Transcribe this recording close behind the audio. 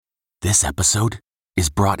This episode is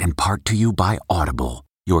brought in part to you by Audible,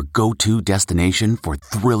 your go-to destination for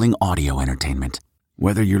thrilling audio entertainment.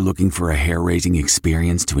 Whether you're looking for a hair-raising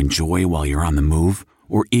experience to enjoy while you're on the move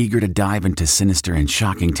or eager to dive into sinister and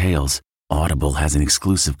shocking tales, Audible has an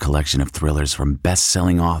exclusive collection of thrillers from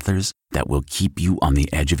best-selling authors that will keep you on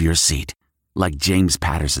the edge of your seat. Like James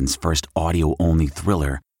Patterson's first audio-only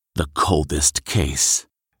thriller, The Coldest Case.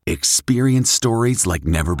 Experience stories like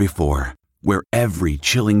never before, where every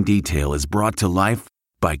chilling detail is brought to life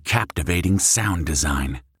by captivating sound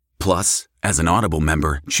design. Plus, as an Audible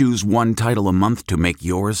member, choose one title a month to make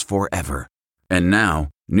yours forever. And now,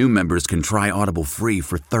 new members can try Audible free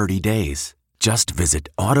for 30 days. Just visit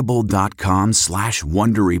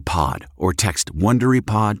audible.com/WonderyPod or text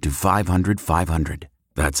WonderyPod to 500-500.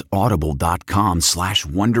 That's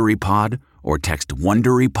audible.com/WonderyPod or text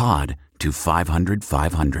WonderyPod to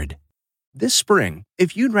 500-500. This spring,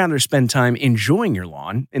 if you'd rather spend time enjoying your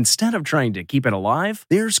lawn instead of trying to keep it alive,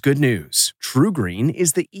 there's good news. TruGreen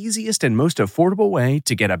is the easiest and most affordable way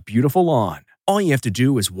to get a beautiful lawn. All you have to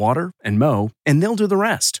do is water and mow, and they'll do the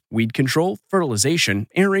rest. Weed control, fertilization,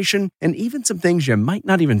 aeration, and even some things you might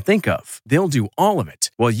not even think of. They'll do all of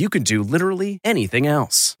it, while you can do literally anything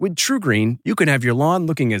else. With TruGreen, you can have your lawn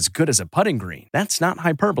looking as good as a putting green. That's not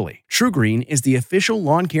hyperbole. TruGreen is the official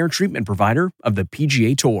lawn care treatment provider of the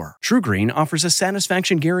PGA Tour. TruGreen offers a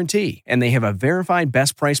satisfaction guarantee, and they have a verified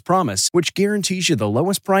best price promise, which guarantees you the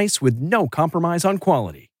lowest price with no compromise on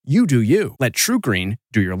quality. You do you. Let TruGreen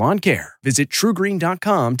do your lawn care. Visit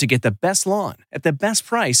TruGreen.com to get the best lawn at the best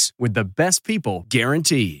price with the best people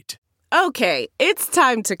guaranteed. Okay, it's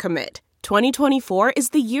time to commit. 2024 is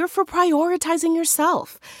the year for prioritizing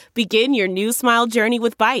yourself. Begin your new smile journey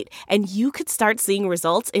with Byte, and you could start seeing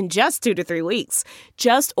results in just 2 to 3 weeks.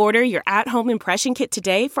 Just order your at-home impression kit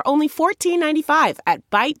today for only $14.95 at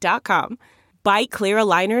Byte.com. Byte Clear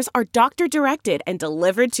aligners are doctor-directed and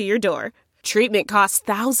delivered to your door. Treatment costs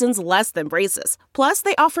thousands less than braces. Plus,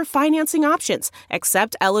 they offer financing options,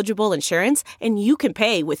 accept eligible insurance, and you can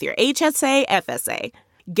pay with your HSA FSA.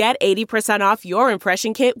 Get 80% off your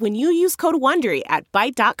impression kit when you use code WONDERY at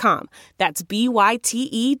Byte.com. That's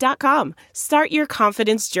BYTE.com. Start your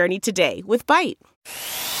confidence journey today with Byte.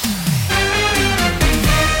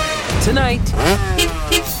 Tonight,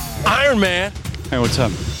 Iron Man. Hey, what's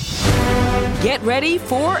up? Get ready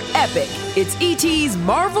for Epic. It's E.T.'s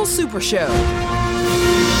Marvel Super Show.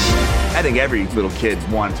 I think every little kid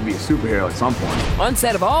wanted to be a superhero at some point. On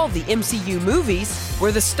set of all the MCU movies,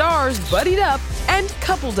 where the stars buddied up and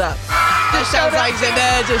coupled up. Just sounds like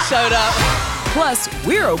Zendaya just showed up. Plus,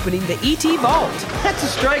 we're opening the E.T. Vault. That's a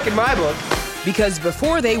strike in my book. Because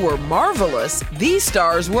before they were marvelous, these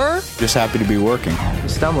stars were... Just happy to be working. I'm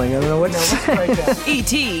stumbling. I don't know what to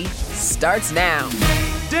E.T. starts now.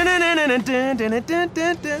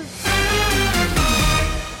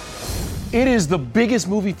 It is the biggest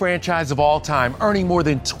movie franchise of all time, earning more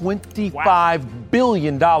than $25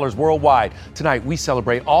 billion worldwide. Tonight, we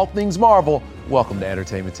celebrate all things Marvel. Welcome to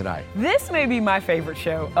Entertainment Tonight. This may be my favorite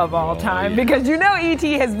show of all time because you know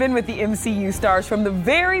E.T. has been with the MCU stars from the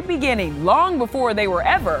very beginning, long before they were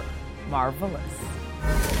ever marvelous.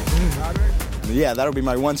 Yeah, that'll be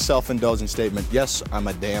my one self-indulgent statement. Yes, I'm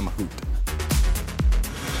a damn hoot.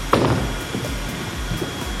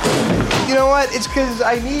 You know what? It's because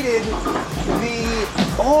I needed the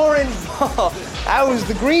orange ball. That was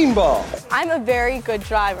the green ball. I'm a very good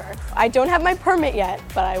driver. I don't have my permit yet,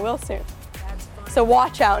 but I will soon. So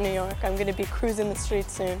watch out, New York. I'm going to be cruising the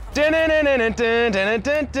streets soon.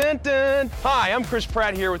 Hi, I'm Chris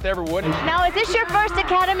Pratt here with Everwood. Now, is this your first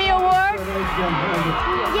Academy Award?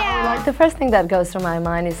 Yeah. The first thing that goes through my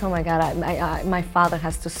mind is, oh my God, my father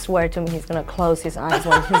has to swear to me he's going to close his eyes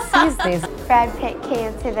when he sees this. Brad Pitt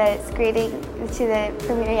came to the screening, to the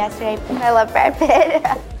premiere yesterday. I love Brad Pitt.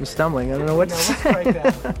 I'm stumbling. I don't know what to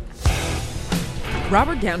say.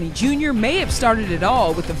 Robert Downey Jr. may have started it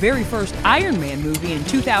all with the very first Iron Man movie in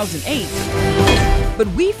 2008, but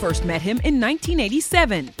we first met him in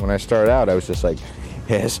 1987. When I started out, I was just like,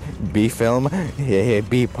 yes, B film, yeah,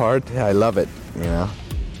 B part, I love it, you know.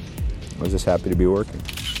 I was just happy to be working.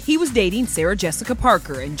 He was dating Sarah Jessica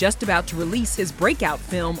Parker and just about to release his breakout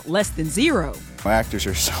film, Less Than Zero. My actors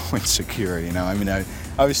are so insecure, you know. I mean, I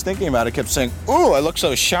was thinking about it, kept saying, ooh, I look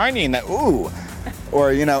so shiny in that, ooh.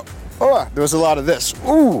 Or, you know, oh, there was a lot of this,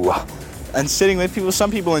 ooh. And sitting with people, some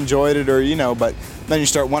people enjoyed it or, you know, but then you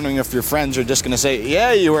start wondering if your friends are just going to say,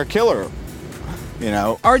 yeah, you were a killer, you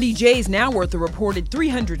know. RDJ is now worth a reported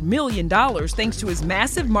 $300 million thanks to his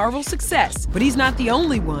massive Marvel success. But he's not the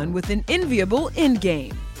only one with an enviable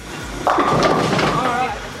endgame. All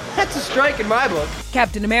right. That's That's a strike in my book.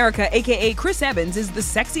 Captain America, aka Chris Evans, is the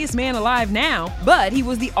sexiest man alive now, but he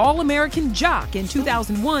was the all-American jock in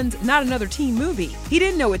 2001's Not Another Teen movie. He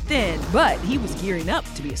didn't know it then, but he was gearing up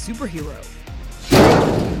to be a superhero.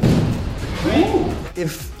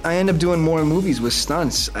 If I end up doing more movies with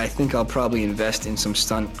stunts, I think I'll probably invest in some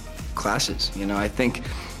stunt classes. You know, I think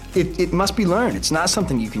it must be learned. It's not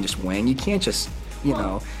something you can just wing. You can't just, you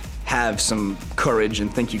know, have some courage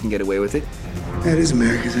and think you can get away with it. That is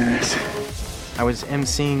America's ass. I was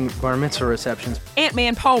emceeing bar mitzvah receptions.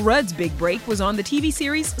 Ant-Man Paul Rudd's big break was on the TV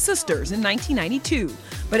series Sisters in 1992.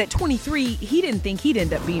 But at 23, he didn't think he'd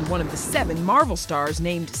end up being one of the 7 Marvel stars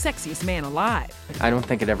named Sexiest Man Alive. I don't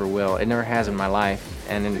think it ever will. It never has in my life,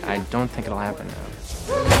 and I don't think it'll happen now.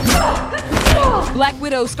 Black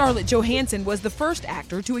Widow Scarlett Johansson was the first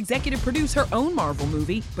actor to executive produce her own Marvel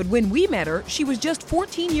movie, but when we met her, she was just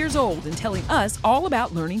 14 years old and telling us all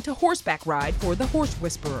about learning to horseback ride for the Horse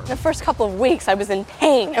Whisperer. The first couple of weeks, I was in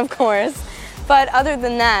pain, of course, but other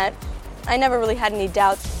than that, I never really had any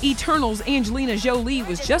doubts. Eternal's Angelina Jolie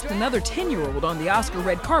was just another 10-year-old on the Oscar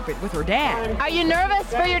red carpet with her dad. Are you nervous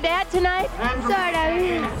for your dad tonight? Sort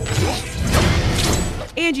of.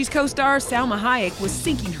 Angie's co-star Salma Hayek was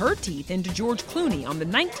sinking her teeth into George Clooney on the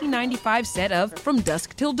 1995 set of From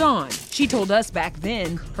Dusk Till Dawn. She told us back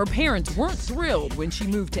then her parents weren't thrilled when she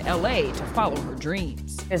moved to LA to follow her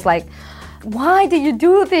dreams. It's like, why did you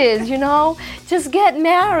do this, you know? Just get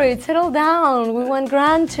married, settle down, we want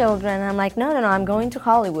grandchildren. I'm like, no, I'm going to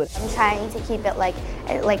Hollywood. I'm trying to keep it like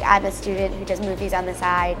I'm a student who does movies on the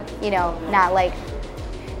side, you know, not like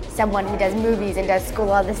someone who does movies and does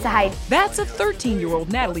school on the side. That's a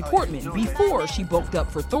 13-year-old Natalie Portman before she bulked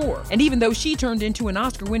up for Thor. And even though she turned into an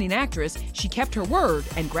Oscar-winning actress, she kept her word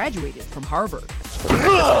and graduated from Harvard.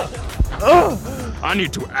 I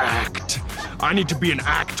need to act. I need to be an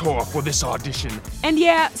actor for this audition. And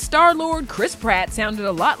yeah, Star-Lord Chris Pratt sounded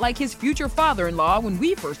a lot like his future father-in-law when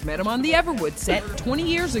we first met him on the Everwood set 20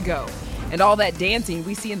 years ago. And all that dancing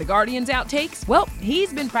we see in the Guardians outtakes, well,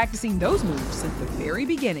 he's been practicing those moves since the very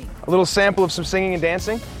beginning. A little sample of some singing and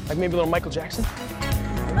dancing, like maybe a little Michael Jackson.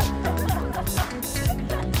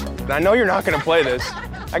 I know you're not gonna play this.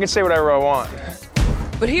 I can say whatever I want.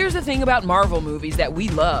 But here's the thing about Marvel movies that we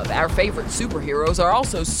love. Our favorite superheroes are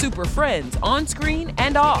also super friends, on screen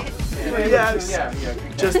and off. Yes.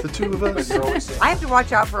 Just the two of us. I have to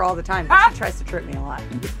watch out for all the time. She tries to trip me a lot.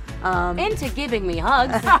 Into giving me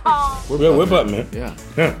hugs. Whip up, man. Yeah.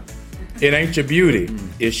 It ain't your beauty,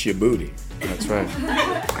 it's your booty. That's right.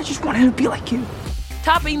 I just want him to be like you.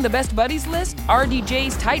 Topping the best buddies list,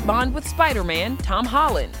 RDJ's tight bond with Spider-Man, Tom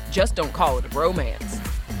Holland. Just don't call it a bromance.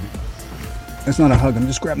 That's not a hug, I'm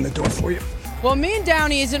just grabbing the door for you. Well, me and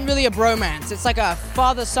Downey isn't really a bromance. It's like a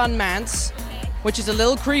father-son-mance, which is a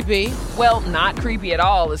little creepy. Well, not creepy at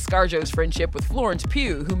all is ScarJo's friendship with Florence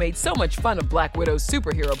Pugh, who made so much fun of Black Widow's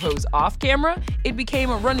superhero pose off camera, it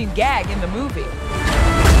became a running gag in the movie.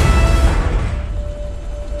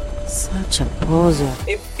 Such a poser.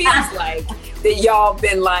 It feels like that y'all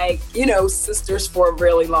been like, you know, sisters for a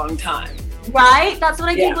really long time. Right? That's what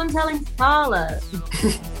I keep on telling Carla.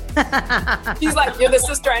 She's like, you're the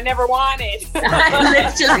sister I never wanted.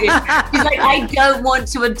 Literally. She's like, I don't want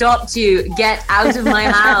to adopt you. Get out of my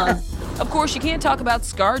house. Of course, you can't talk about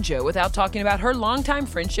ScarJo without talking about her longtime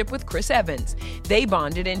friendship with Chris Evans. They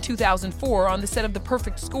bonded in 2004 on the set of The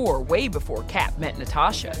Perfect Score, way before Cap met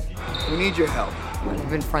Natasha. We need your help. We've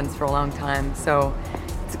been friends for a long time, so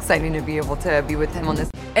it's exciting to be able to be with him on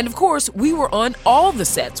this. And of course, we were on all the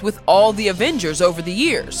sets with all the Avengers over the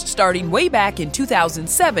years, starting way back in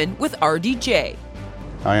 2007 with RDJ.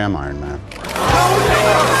 I am Iron Man.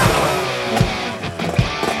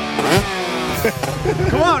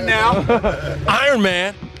 Come on now. Iron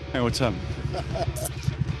Man. Hey, what's up?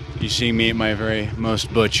 You see me at my very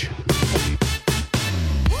most butch.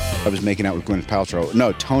 I was making out with Gwyneth Paltrow.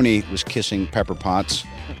 No, Tony was kissing Pepper Potts,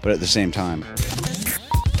 but at the same time.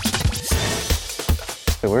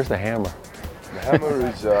 Hey, where's the hammer? The hammer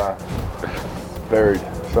is buried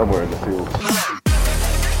somewhere in the field.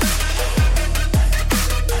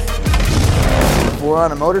 If we're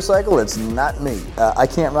on a motorcycle, it's not me. I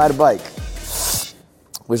can't ride a bike.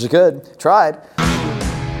 Wish I could. Tried.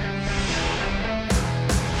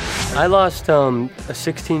 I lost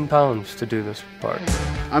 16 pounds to do this part.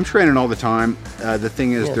 I'm training all the time. The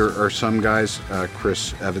thing is, there are some guys,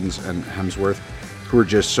 Chris Evans and Hemsworth, who are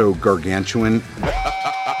just so gargantuan.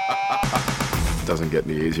 It doesn't get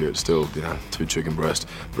any easier. It's still, 2 chicken breasts,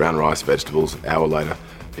 brown rice, vegetables. An hour later,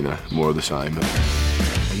 more of the same.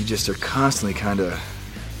 You just are constantly kind of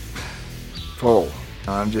full.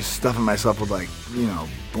 I'm just stuffing myself with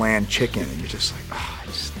bland chicken, and you're just like,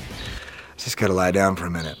 Just gotta lie down for a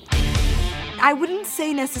minute. I wouldn't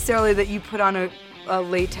say necessarily that you put on a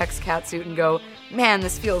latex catsuit and go, man,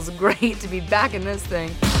 this feels great to be back in this thing.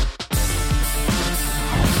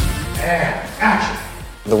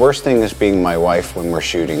 The worst thing is being my wife when we're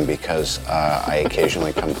shooting because I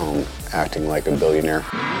occasionally come home acting like a billionaire.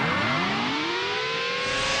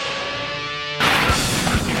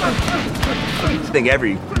 I think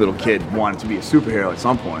every little kid wanted to be a superhero at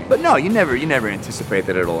some point. But no, you never anticipate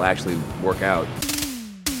that it'll actually work out.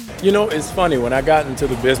 You know, it's funny, when I got into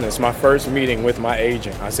the business, my first meeting with my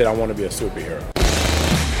agent, I said I want to be a superhero.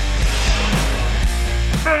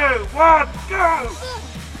 2, 1, go!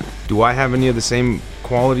 Do I have any of the same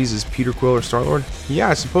qualities as Peter Quill or Star-Lord? Yeah,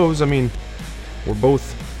 I suppose. I mean, we're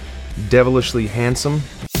both devilishly handsome.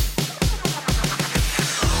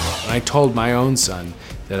 I told my own son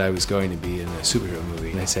that I was going to be in a superhero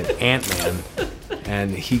movie, and I said Ant-Man,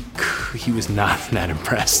 and he was not that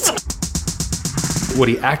impressed. What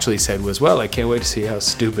he actually said was, well, I can't wait to see how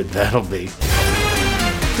stupid that'll be.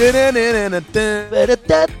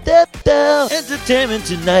 Entertainment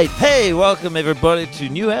Tonight. Hey, welcome everybody to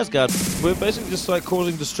New Asgard. We're basically just like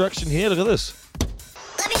causing destruction here. Look at this.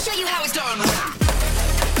 Let me show you how it's done.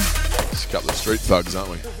 Just a couple of street thugs,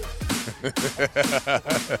 aren't we?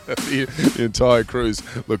 the entire crew's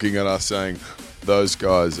looking at us saying, those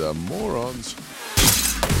guys are morons.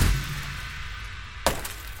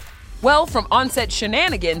 Well, from on-set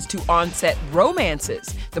shenanigans to on-set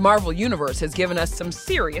romances, the Marvel Universe has given us some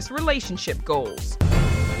serious relationship goals.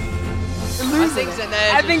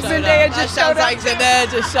 I think Zendaya just showed up. Like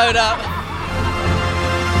Zendaya just showed up.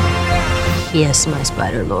 Yes, my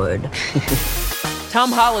Spider-Lord.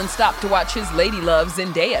 Tom Holland stopped to watch his lady love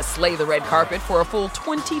Zendaya slay the red carpet for a full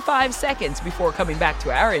 25 seconds before coming back to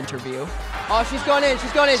our interview. Oh, she's gone in.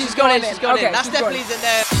 Okay, That's definitely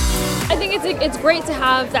Zendaya. I think it's great to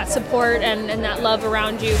have that support and that love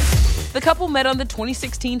around you. The couple met on the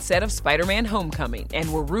 2016 set of Spider-Man: Homecoming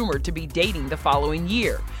and were rumored to be dating the following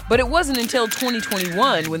year. But it wasn't until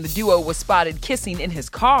 2021 when the duo was spotted kissing in his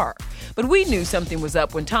car. But we knew something was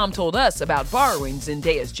up when Tom told us about borrowing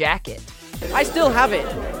Zendaya's jacket. I still have it.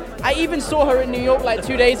 I even saw her in New York like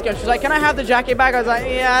 2 days ago. She was like, "Can I have the jacket back?" I was like,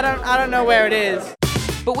 "Yeah, I don't know where it is."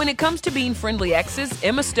 But when it comes to being friendly exes,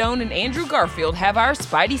 Emma Stone and Andrew Garfield have our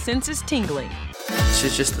spidey senses tingling.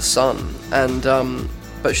 She's just the sun, and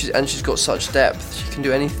but she's got such depth. She can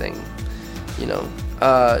do anything, you know.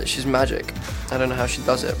 She's magic. I don't know how she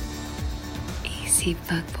does it. Easy,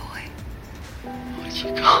 bug boy. What'd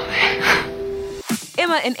you call me?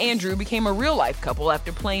 Emma and Andrew became a real-life couple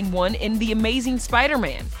after playing one in The Amazing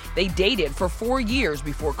Spider-Man. They dated for 4 years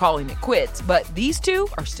before calling it quits, but these two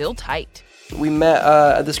are still tight. We met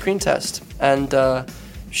at the screen test, and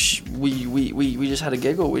we just had a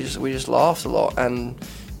giggle. We just laughed a lot and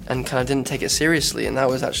kind of didn't take it seriously, and that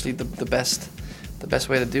was actually the best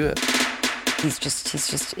way to do it.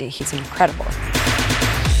 He's incredible.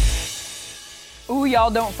 Ooh, y'all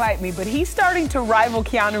don't fight me, but he's starting to rival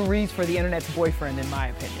Keanu Reeves for the internet's boyfriend, in my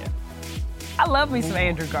opinion. I love me some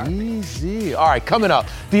Andrew Garfield. Easy. All right, coming up,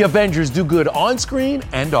 the Avengers do good on screen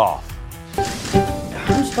and off.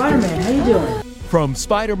 I'm Spider-Man, how you doing? From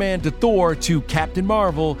Spider-Man to Thor to Captain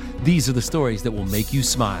Marvel, these are the stories that will make you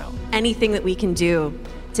smile. Anything that we can do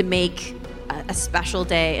to make a special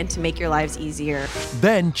day and to make your lives easier.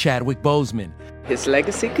 Then Chadwick Boseman. His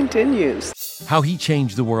legacy continues. How he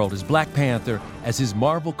changed the world as Black Panther, as his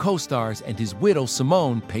Marvel co-stars and his widow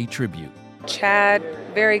Simone pay tribute. Chad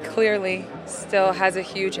very clearly still has a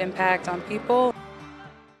huge impact on people.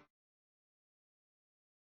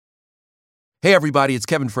 Hey everybody, it's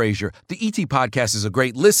Kevin Frazier. The ET Podcast is a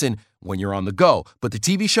great listen when you're on the go, but the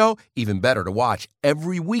TV show, even better to watch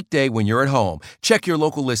every weekday when you're at home. Check your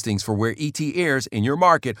local listings for where ET airs in your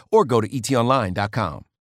market or go to etonline.com.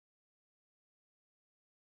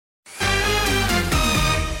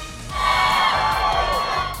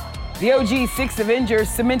 The OG Six Avengers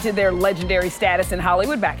cemented their legendary status in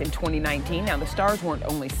Hollywood back in 2019. Now, the stars weren't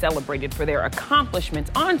only celebrated for their accomplishments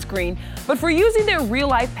on screen, but for using their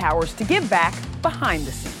real-life powers to give back behind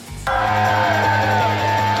the scenes. I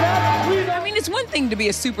mean, it's one thing to be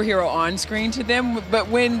a superhero on screen to them, but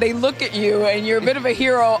when they look at you and you're a bit of a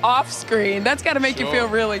hero off screen, that's got to make you feel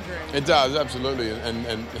really great. It does, absolutely.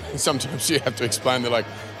 And sometimes you have to explain, they're like,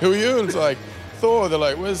 who are you? And it's like, Thor. They're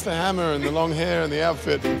like, where's the hammer and the long hair and the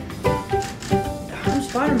outfit? I'm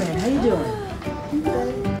Spider-Man, how you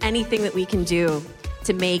doing? Anything that we can do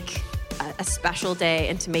to make a special day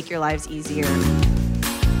and to make your lives easier.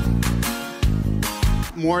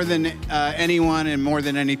 More than anyone and more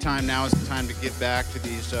than any time, now is the time to give back to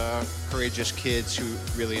these courageous kids who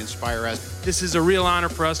really inspire us. This is a real honor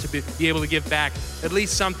for us to be able to give back at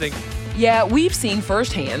least something. Yeah, we've seen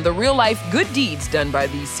firsthand the real-life good deeds done by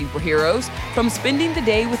these superheroes, from spending the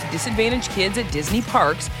day with disadvantaged kids at Disney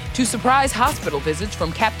parks to surprise hospital visits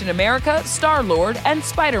from Captain America, Star-Lord, and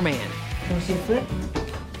Spider-Man. Can we see a flip?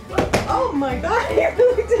 Oh my God, he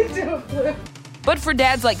really did do a flip. But for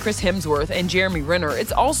dads like Chris Hemsworth and Jeremy Renner,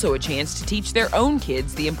 it's also a chance to teach their own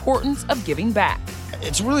kids the importance of giving back.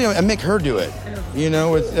 It's really, I make her do it, you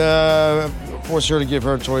know, with force her to give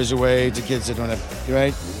her toys away to kids that don't have,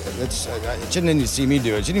 right? She didn't need to see me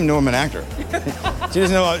do it. She didn't even know I'm an actor. She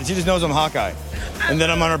just knows I'm Hawkeye. And then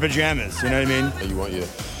I'm on her pajamas, you know what I mean? You want your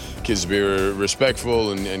kids to be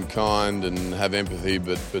respectful and kind and have empathy,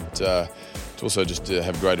 but to also just to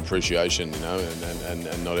have great appreciation, you know,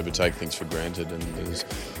 and not ever take things for granted. And,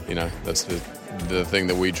 you know, that's the thing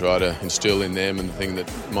that we try to instill in them and the thing that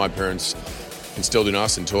my parents instilled in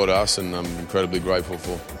us and taught us, and I'm incredibly grateful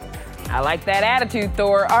for. I like that attitude,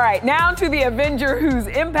 Thor. All right, now to the Avenger whose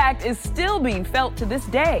impact is still being felt to this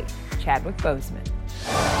day, Chadwick Boseman.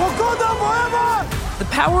 The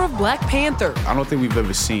power of Black Panther. I don't think we've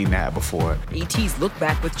ever seen that before. E.T.'s look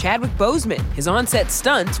back with Chadwick Boseman, his on-set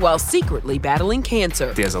stunts while secretly battling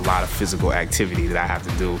cancer. There's a lot of physical activity that I have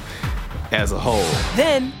to do as a whole.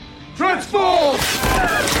 Then, transform!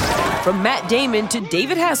 From Matt Damon to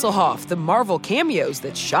David Hasselhoff, the Marvel cameos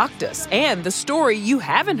that shocked us, and the story you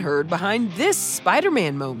haven't heard behind this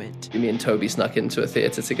Spider-Man moment. Me and Toby snuck into a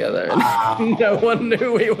theater together, and no one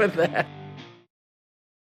knew we were there.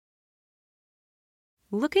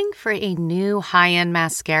 Looking for a new high-end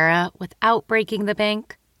mascara without breaking the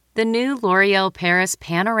bank? The new L'Oreal Paris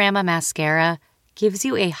Panorama Mascara gives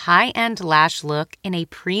you a high-end lash look in a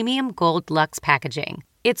premium gold luxe packaging.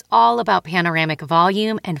 It's all about panoramic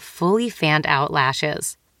volume and fully fanned-out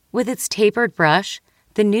lashes. With its tapered brush,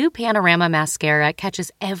 the new Panorama Mascara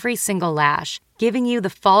catches every single lash, giving you the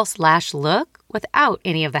false lash look without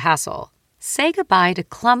any of the hassle. Say goodbye to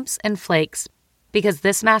clumps and flakes, because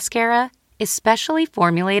this mascara is specially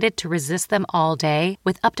formulated to resist them all day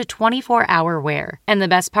with up to 24-hour wear. And the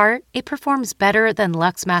best part? It performs better than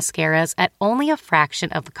Luxe mascaras at only a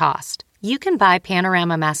fraction of the cost. You can buy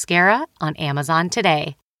Panorama Mascara on Amazon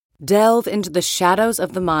today. Delve into the shadows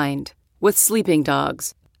of the mind with Sleeping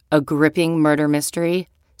Dogs, a gripping murder mystery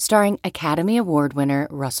starring Academy Award winner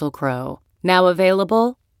Russell Crowe. Now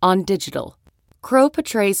available on digital. Crowe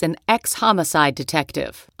portrays an ex-homicide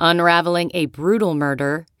detective, unraveling a brutal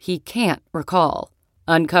murder he can't recall.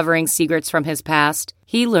 Uncovering secrets from his past,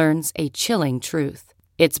 he learns a chilling truth.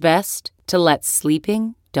 It's best to let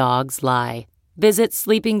sleeping dogs lie. Visit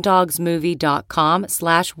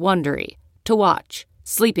sleepingdogsmovie.com/Wondery to watch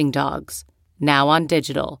Sleeping Dogs, now on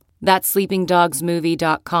digital. That's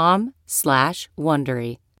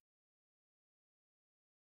sleepingdogsmovie.com/Wondery.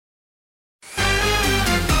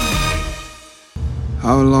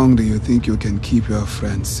 How long do you think you can keep your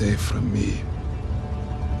friends safe from me?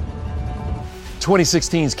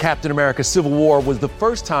 2016's Captain America Civil War was the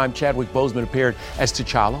first time Chadwick Boseman appeared as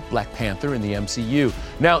T'Challa, Black Panther in the MCU.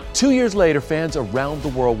 Now, 2 years later, fans around the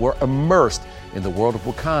world were immersed in the world of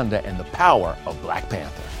Wakanda and the power of Black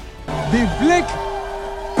Panther. The Black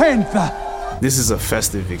Panther! This is a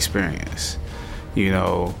festive experience. You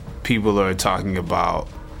know, people are talking about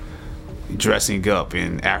dressing up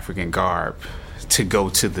in African garb to go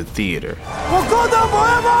to the theater. Wakanda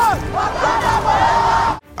forever! Wakanda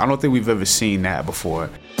forever! I don't think we've ever seen that before.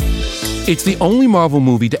 It's the only Marvel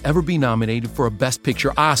movie to ever be nominated for a Best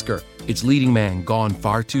Picture Oscar. Its leading man, gone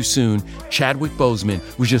far too soon, Chadwick Boseman,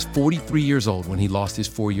 was just 43 years old when he lost his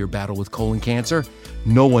 4-year battle with colon cancer.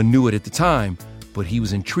 No one knew it at the time, but he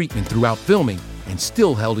was in treatment throughout filming and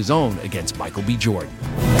still held his own against Michael B. Jordan.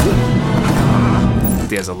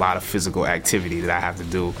 There's a lot of physical activity that I have to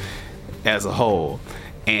do as a whole,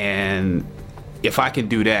 and if I can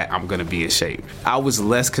do that, I'm gonna be in shape. I was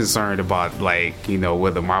less concerned about, like, you know,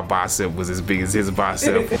 whether my bicep was as big as his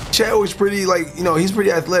bicep. Chadwick's pretty, like, you know, he's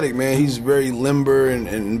pretty athletic, man. He's very limber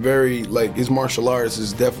and very, like, his martial arts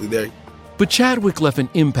is definitely there. But Chadwick left an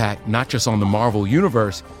impact not just on the Marvel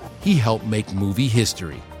Universe, he helped make movie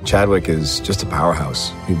history. Chadwick is just a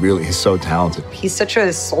powerhouse. He's so talented. He's such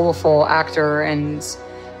a soulful actor and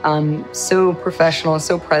so professional,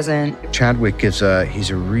 so present. Chadwick is he's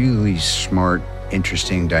a really smart,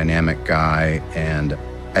 interesting, dynamic guy, and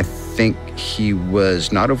I think he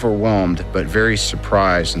was not overwhelmed, but very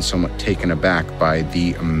surprised and somewhat taken aback by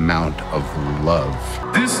the amount of love.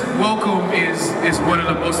 This welcome is one of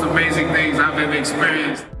the most amazing things I've ever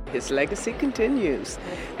experienced. His legacy continues,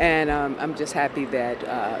 and I'm just happy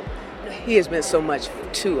that he has meant so much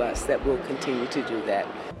to us that we'll continue to do that.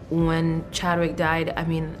 When Chadwick died, I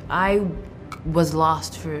mean, I was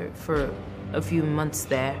lost for a few months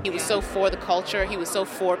there. He was so for the culture, he was so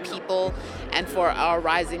for people and for our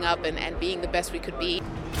rising up and being the best we could be.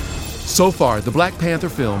 So far, the Black Panther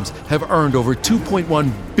films have earned over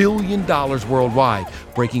 $2.1 billion worldwide,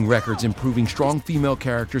 breaking records and proving strong female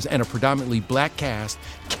characters and a predominantly black cast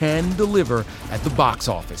can deliver at the box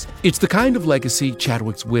office. It's the kind of legacy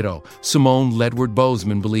Chadwick's widow, Simone Ledward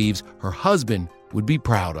Boseman, believes her husband would be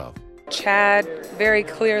proud of. Chad very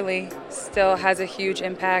clearly still has a huge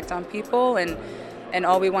impact on people, and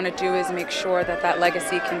all we want to do is make sure that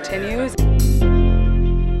legacy continues.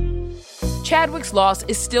 Chadwick's loss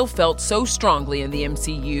is still felt so strongly in the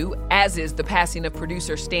MCU, as is the passing of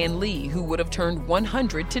producer Stan Lee, who would have turned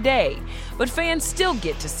 100 today. But fans still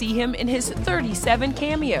get to see him in his 37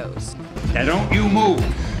 cameos. Now don't you move.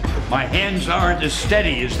 My hands aren't as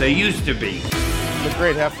steady as they used to be. Look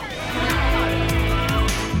great, Hef.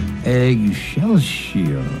 Eggshell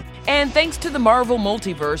shield. And thanks to the Marvel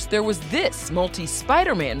multiverse, there was this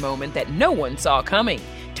multi-Spider-Man moment that no one saw coming.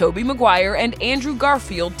 Tobey Maguire and Andrew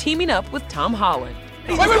Garfield teaming up with Tom Holland.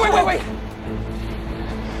 Wait.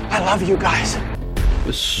 I love you guys. It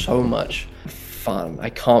was so much fun.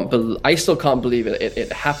 I still can't believe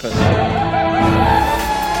it happened.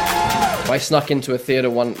 I snuck into a theater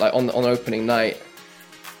on opening night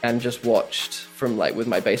and just watched from with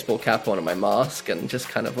my baseball cap on and my mask and just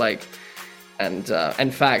kind of and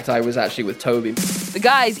in fact, I was actually with Toby. The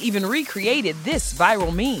guys even recreated this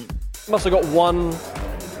viral meme. Must have got one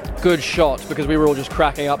good shot because we were all just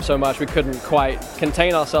cracking up so much we couldn't quite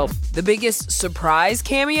contain ourselves. The biggest surprise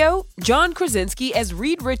cameo? John Krasinski as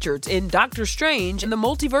Reed Richards in Doctor Strange and the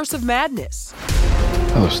Multiverse of Madness.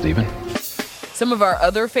 Hello, Steven. Some of our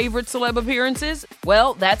other favorite celeb appearances?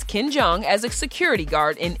 Well, that's Ken Jeong as a security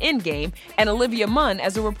guard in Endgame and Olivia Munn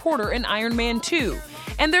as a reporter in Iron Man 2.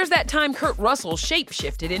 And there's that time Kurt Russell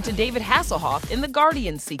shape-shifted into David Hasselhoff in the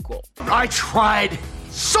Guardians sequel. I tried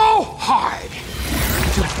so hard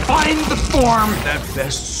to find the form that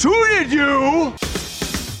best suited you.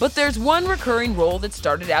 But there's one recurring role that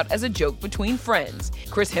started out as a joke between friends.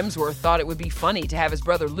 Chris Hemsworth thought it would be funny to have his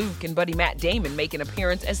brother Luke and buddy Matt Damon make an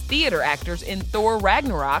appearance as theater actors in Thor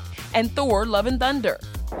Ragnarok and Thor Love and Thunder.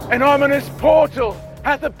 An ominous portal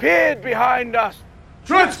hath appeared behind us.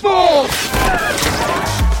 Transform!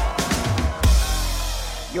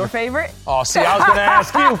 Your favorite? Oh, see, I was going to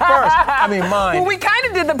ask you first. I mean, mine. Well, we kind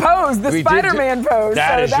of did the pose, the Spider-Man pose.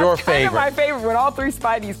 That is your favorite. That's kind of my favorite when all three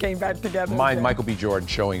Spideys came back together. Mine, Michael B. Jordan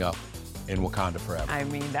showing up in Wakanda Forever. I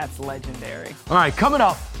mean, that's legendary. All right, coming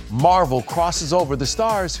up, Marvel crosses over the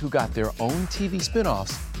stars who got their own TV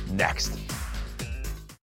spinoffs next.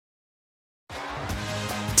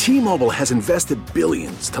 T-Mobile has invested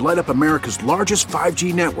billions to light up America's largest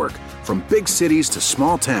 5G network, from big cities to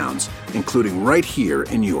small towns, including right here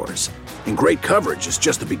in yours. And great coverage is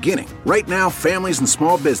just the beginning. Right now, families and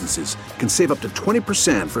small businesses can save up to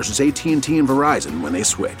 20% versus AT&T and Verizon when they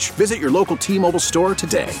switch. Visit your local T-Mobile store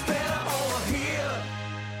today.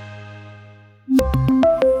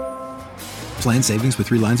 Plan savings with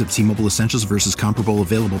 3 lines of T-Mobile Essentials versus comparable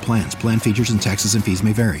available plans. Plan features and taxes and fees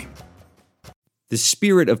may vary. The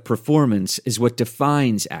spirit of performance is what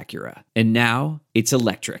defines Acura. And now, it's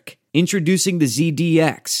electric. Introducing the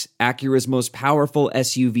ZDX, Acura's most powerful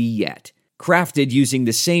SUV yet. Crafted using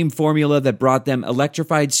the same formula that brought them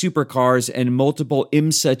electrified supercars and multiple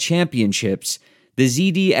IMSA championships, the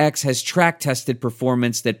ZDX has track-tested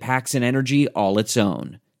performance that packs an energy all its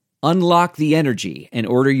own. Unlock the energy and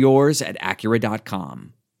order yours at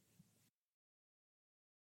Acura.com.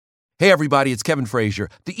 Hey everybody, it's Kevin Frazier.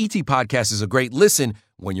 The ET Podcast is a great listen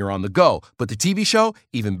when you're on the go, but the TV show,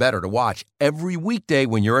 even better to watch every weekday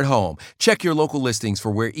when you're at home. Check your local listings for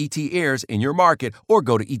where ET airs in your market or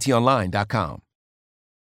go to etonline.com.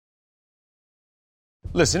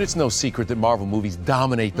 Listen, it's no secret that Marvel movies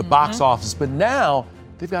dominate the box office, but now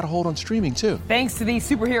they've got a hold on streaming too. Thanks to these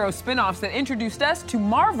superhero spin-offs that introduced us to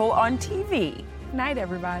Marvel on TV. Night,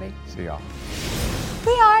 everybody. See y'all.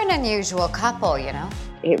 We are an unusual couple, you know.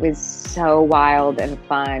 It was so wild and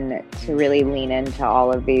fun to really lean into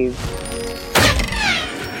all of these.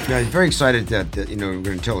 Yeah, I'm very excited that we're going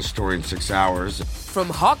to tell a story in 6 hours. From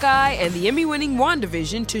Hawkeye and the Emmy-winning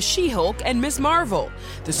WandaVision to She-Hulk and Ms. Marvel,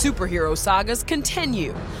 the superhero sagas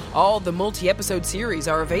continue. All the multi-episode series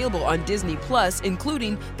are available on Disney+,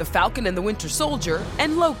 including The Falcon and the Winter Soldier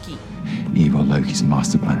and Loki. Evil Loki's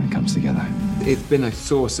master plan comes together. It's been a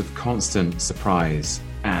source of constant surprise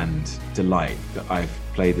and delight that I've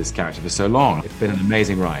played this character for so long. It's been an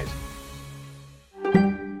amazing ride.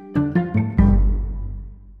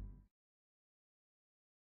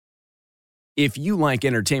 If you like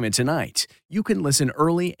Entertainment Tonight, you can listen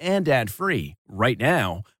early and ad-free right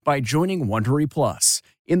now by joining Wondery Plus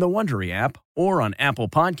in the Wondery app or on Apple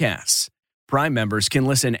Podcasts. Prime members can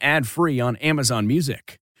listen ad-free on Amazon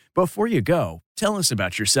Music. Before you go, tell us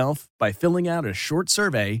about yourself by filling out a short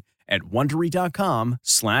survey at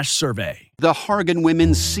Wondery.com/survey. The Hargan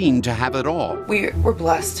women seemed to have it all. We were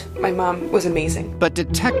blessed. My mom was amazing. But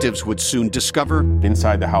detectives would soon discover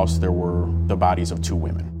inside the house there were the bodies of 2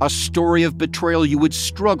 women. A story of betrayal you would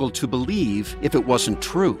struggle to believe if it wasn't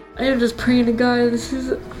true. I am just praying to God, this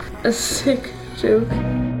is a sick joke.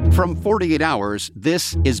 From 48 Hours,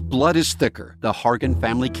 this is Blood is Thicker, the Hargan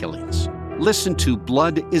family killings. Listen to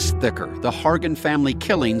Blood is Thicker, the Hargan family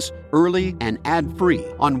killings, early and ad-free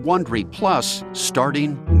on Wondery Plus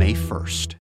starting May 1st.